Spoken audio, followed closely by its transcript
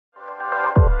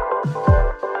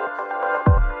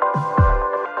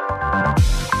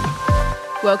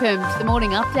Welcome to the Morning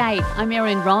Update. I'm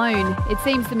Erin Roan. It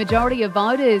seems the majority of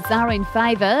voters are in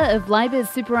favour of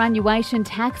Labor's superannuation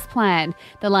tax plan.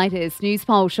 The latest news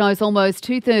poll shows almost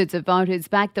two-thirds of voters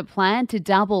back the plan to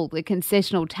double the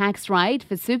concessional tax rate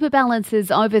for super balances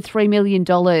over $3 million.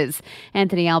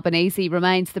 Anthony Albanese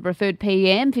remains the preferred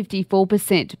PM,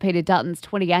 54% to Peter Dutton's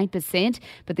 28%,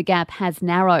 but the gap has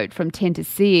narrowed from 10 to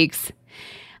 6.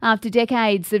 After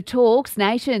decades of talks,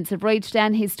 nations have reached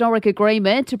an historic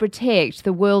agreement to protect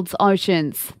the world's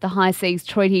oceans. The High Seas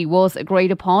Treaty was agreed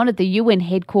upon at the UN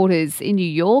headquarters in New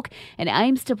York and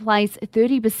aims to place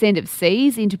 30% of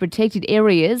seas into protected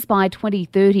areas by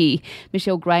 2030.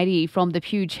 Michelle Grady from the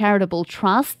Pew Charitable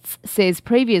Trusts says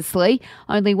previously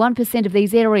only 1% of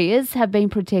these areas have been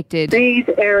protected. These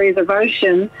areas of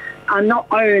ocean are not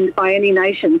owned by any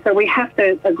nation, so we have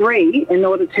to agree in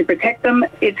order to protect them.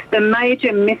 It's the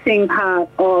major missing part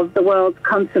of the world's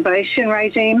conservation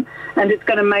regime, and it's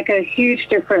going to make a huge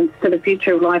difference to the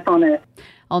future of life on Earth.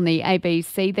 On the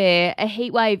ABC there, a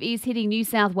heatwave is hitting New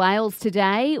South Wales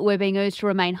today. We're being urged to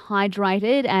remain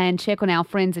hydrated and check on our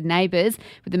friends and neighbours,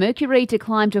 with the mercury to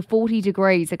climb to 40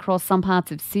 degrees across some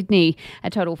parts of Sydney. A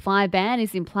total fire ban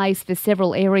is in place for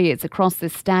several areas across the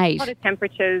state. Hotter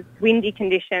temperatures, windy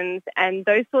conditions, and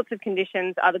those sorts of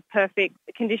conditions are the perfect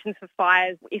conditions for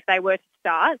fires if they were to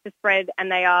start to spread,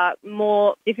 and they are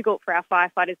more difficult for our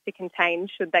firefighters to contain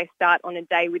should they start on a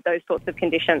day with those sorts of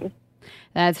conditions.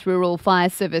 That's Rural Fire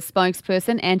Service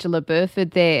spokesperson Angela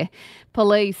Burford there.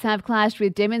 Police have clashed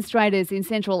with demonstrators in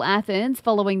central Athens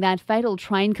following that fatal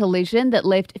train collision that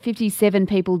left 57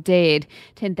 people dead.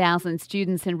 10,000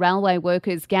 students and railway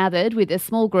workers gathered, with a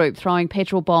small group throwing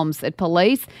petrol bombs at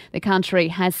police. The country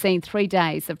has seen 3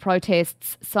 days of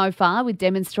protests so far, with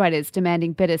demonstrators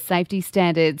demanding better safety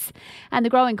standards. And the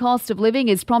growing cost of living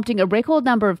is prompting a record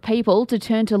number of people to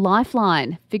turn to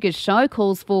Lifeline. Figures show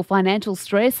calls for financial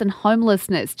stress and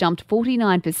homelessness jumped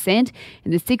 49%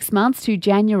 in the 6 months to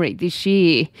January this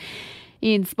year.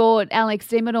 In sport, Alex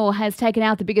de Minaur has taken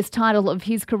out the biggest title of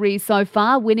his career so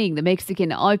far, winning the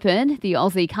Mexican Open. The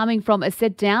Aussie coming from a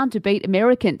set down to beat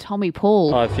American Tommy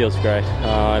Paul. Oh, it feels great.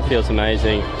 It feels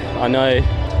amazing. I know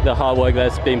the hard work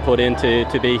that's been put in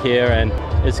to be here, and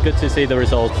it's good to see the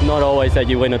results. Not always that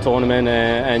you win a tournament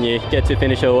and you get to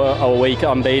finish a week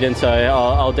unbeaten, so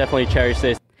I'll definitely cherish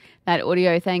this. That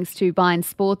audio thanks to Bein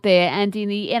Sport there. And in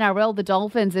the NRL, the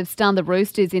Dolphins have stunned the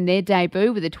Roosters in their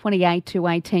debut with a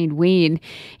 28-18 win.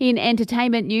 In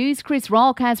entertainment news, Chris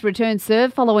Rock has returned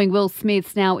serve following Will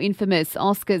Smith's now infamous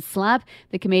Oscars slap.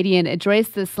 The comedian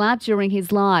addressed the slap during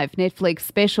his live Netflix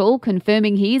special,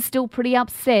 confirming he is still pretty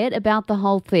upset about the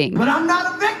whole thing. But I'm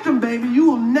not a victim, baby. You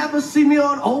will never see me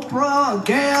on Oprah or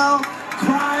Gayle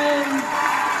crying.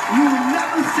 You will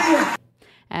never see it.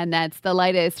 And that's the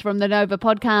latest from the Nova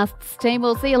Podcasts team.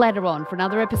 We'll see you later on for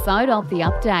another episode of The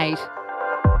Update.